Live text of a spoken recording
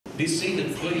Be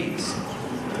seated, please.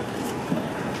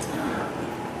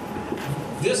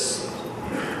 This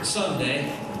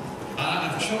Sunday,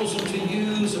 I've chosen to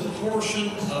use a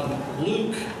portion of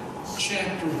Luke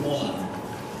chapter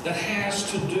 1 that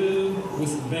has to do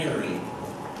with Mary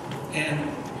and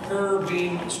her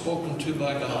being spoken to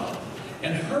by God.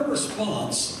 And her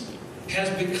response has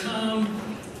become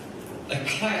a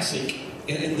classic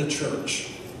in the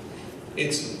church.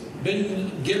 It's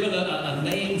been given a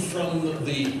name from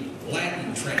the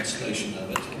Latin translation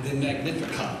of it, the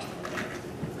Magnificat.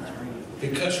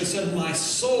 Because she said, "My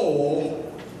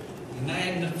soul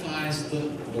magnifies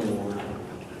the Lord,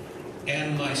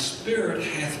 and my spirit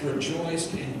hath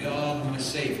rejoiced in God my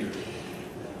Savior."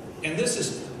 And this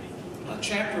is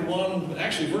chapter 1,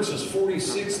 actually verses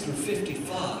 46 through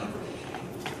 55.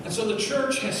 And so the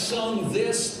church has sung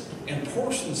this and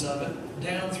portions of it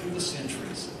down through the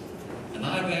centuries. And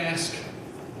I've asked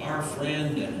our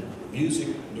friend and music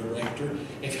director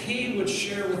if he would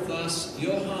share with us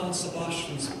Johann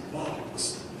Sebastian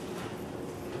Bach's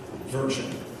version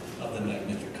of the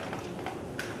Magnificat.